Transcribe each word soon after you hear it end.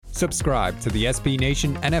Subscribe to the SB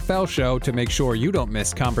Nation NFL show to make sure you don't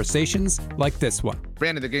miss conversations like this one.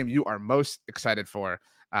 Brandon, the game you are most excited for,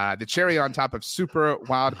 the cherry on top of Super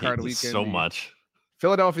Wild Card Weekend. So much.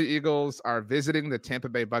 Philadelphia Eagles are visiting the Tampa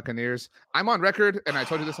Bay Buccaneers. I'm on record, and I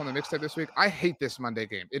told you this on the mixtape this week. I hate this Monday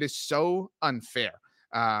game. It is so unfair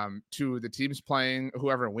to the teams playing.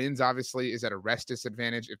 Whoever wins, obviously, is at a rest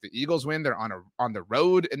disadvantage. If the Eagles win, they're on the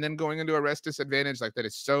road and then going into a rest disadvantage. Like, that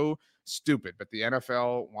is so stupid. But the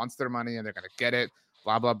NFL wants their money, and they're going to get it.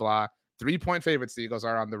 Blah, blah, blah. 3-point favorites the Eagles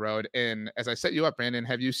are on the road. And as I set you up, Brandon,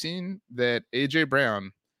 have you seen that A.J.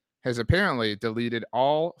 Brown has apparently deleted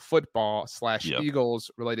all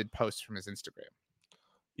football/Eagles related posts from his Instagram?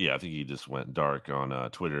 Yeah, I think he just went dark on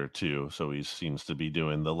Twitter too. So he seems to be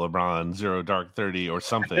doing the LeBron 0 Dark 30 or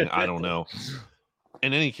something. I don't know.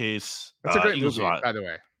 In any case, that's a great Eagles movie, by the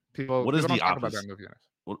way. People what is don't the talk about opposite? that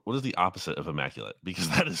movie. What is the opposite of immaculate? Because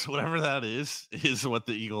that is whatever that is what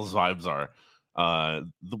the Eagles vibes are.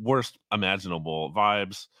 The worst imaginable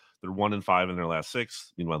vibes. They're 1-5 in their last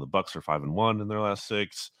 6. Meanwhile, the Bucs are 5-1 in their last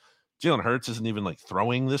 6. Jalen Hurts isn't even like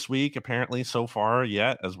throwing this week, apparently, so far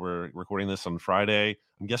yet, as we're recording this on Friday.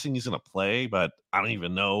 I'm guessing he's going to play, but I don't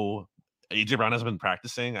even know. A.J. Brown hasn't been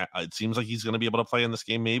practicing. It seems like he's going to be able to play in this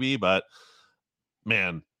game, maybe, but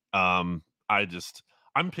man, I'm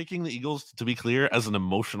picking the Eagles, to be clear, as an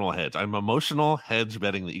emotional hedge. I'm emotional hedge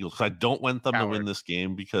betting the Eagles because I don't want them to win this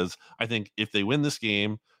game, because I think if they win this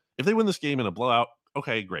game in a blowout,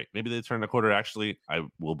 okay, great. Maybe they turn the quarter. Actually, I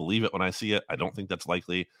will believe it when I see it. I don't think that's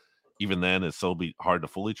likely. Even then, it'll still be hard to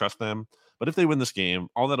fully trust them. But if they win this game,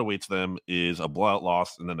 all that awaits them is a blowout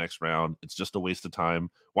loss in the next round. It's just a waste of time.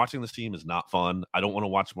 Watching this team is not fun. I don't want to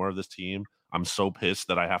watch more of this team. I'm so pissed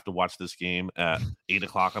that I have to watch this game at 8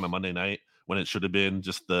 o'clock on a Monday night when it should have been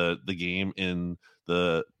just the game in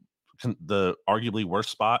the arguably worst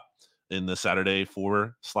spot in the Saturday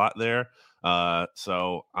 4 slot there.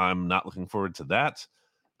 So I'm not looking forward to that.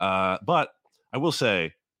 But I will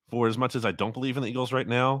say, for as much as I don't believe in the Eagles right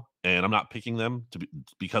now, and I'm not picking them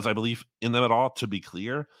because I believe in them at all, to be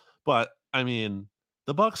clear, but I mean,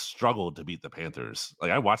 the Bucs struggled to beat the Panthers.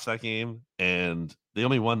 Like, I watched that game and they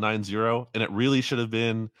only won 9-0, and it really should have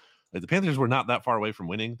been like the Panthers were not that far away from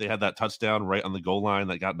winning. They had that touchdown right on the goal line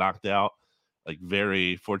that got knocked out. Like,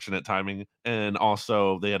 very fortunate timing. And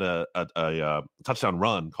also they had a touchdown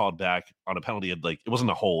run called back on a penalty. It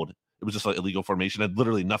wasn't a hold. It was just like illegal formation. It had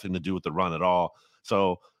literally nothing to do with the run at all.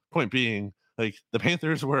 So point being, like, the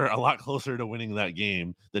Panthers were a lot closer to winning that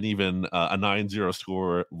game than even a 9-0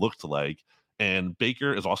 score looked like. And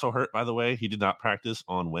Baker is also hurt, by the way. He did not practice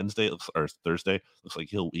on Wednesday or Thursday. Looks like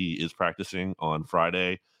he is practicing on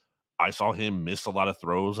Friday. I saw him miss a lot of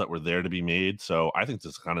throws that were there to be made. So I think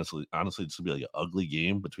this honestly, this will be like an ugly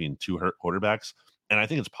game between two hurt quarterbacks. And I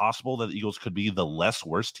think it's possible that the Eagles could be the less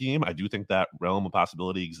worse team. I do think that realm of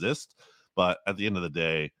possibility exists. But at the end of the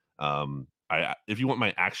day, if you want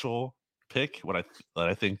my actual pick, what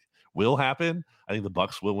I think will happen, I think the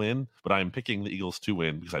Bucs will win, but I'm picking the Eagles to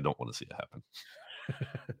win because I don't want to see it happen.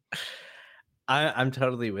 I'm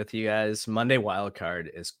totally with you guys. Monday wild card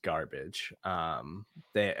is garbage. I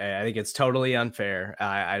think it's totally unfair.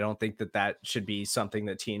 I don't think that should be something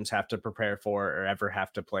that teams have to prepare for or ever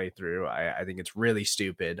have to play through. I think it's really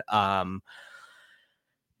stupid. But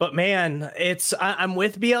man, I'm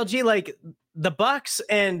with BLG. Like, the Bucs,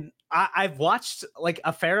 and I've watched like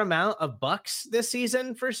a fair amount of Bucs this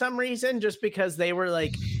season for some reason, just because they were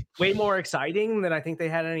like way more exciting than I think they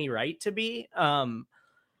had any right to be.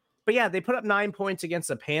 But yeah, they put up 9 points against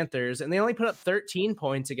the Panthers, and they only put up 13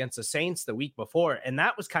 points against the Saints the week before. And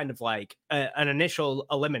that was kind of like an initial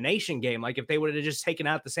elimination game. Like, if they would have just taken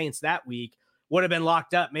out the Saints that week, would have been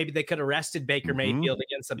locked up. Maybe they could have rested Baker Mayfield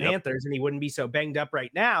against the Panthers, and he wouldn't be so banged up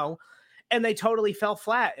right now. And they totally fell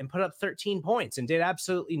flat and put up 13 points and did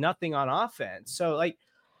absolutely nothing on offense. So, like,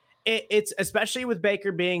 it's especially with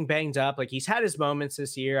Baker being banged up. Like, he's had his moments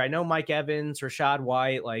this year. I know Mike Evans, Rashad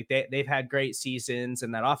White, like they've had great seasons,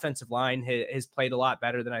 and that offensive line has played a lot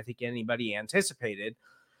better than I think anybody anticipated.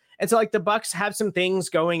 And so, like, the Bucs have some things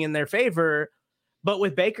going in their favor, but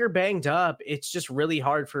with Baker banged up, it's just really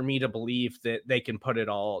hard for me to believe that they can put it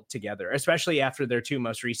all together, especially after their two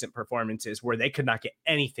most recent performances where they could not get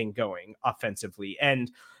anything going offensively.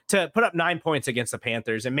 And to put up 9 points against the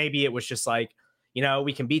Panthers, and maybe it was just like, you know,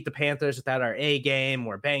 we can beat the Panthers without our A game.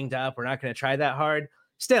 We're banged up. We're not going to try that hard.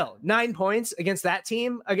 Still, 9 points against that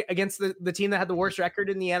team, against the team that had the worst record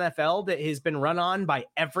in the NFL, that has been run on by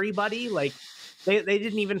everybody. Like, they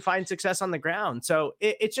didn't even find success on the ground. So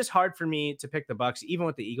it's just hard for me to pick the Bucs, even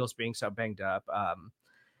with the Eagles being so banged up.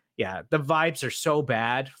 Yeah, the vibes are so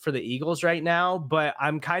bad for the Eagles right now, but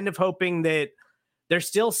I'm kind of hoping that they're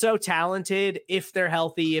still so talented if they're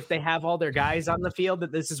healthy, if they have all their guys on the field,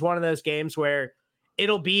 that this is one of those games where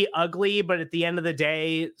it'll be ugly, but at the end of the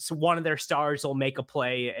day, so one of their stars will make a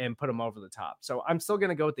play and put them over the top. So I'm still going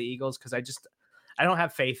to go with the Eagles because I don't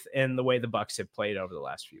have faith in the way the Bucs have played over the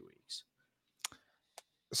last few weeks.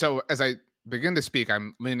 So as I begin to speak,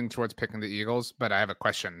 I'm leaning towards picking the Eagles, but I have a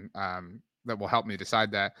question that will help me decide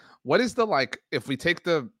that. What is if we take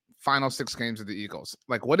the final 6 games of the Eagles,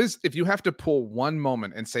 if you have to pull one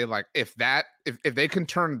moment and say, if they can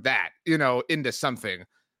turn that, into something,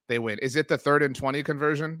 they win. Is it the 3rd and 20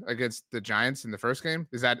 conversion against the Giants in the first game?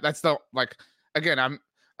 Again, I'm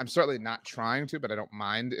certainly not trying to, but I don't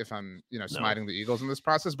mind if I'm, smiting the Eagles in this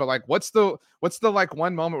process. But what's the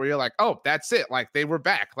one moment where you're like, oh, that's it. They were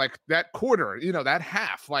back, that quarter, that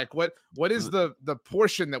half, what is the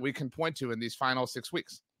portion that we can point to in these final 6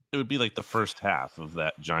 weeks? It would be the first half of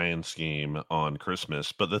that Giants game on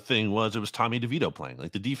Christmas. But the thing was, it was Tommy DeVito playing.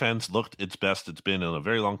 The defense looked its best it's been in a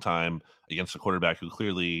very long time against a quarterback who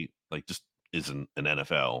clearly just isn't an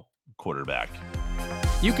NFL quarterback.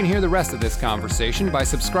 You can hear the rest of this conversation by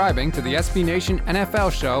subscribing to the SB Nation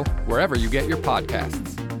NFL show wherever you get your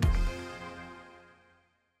podcasts.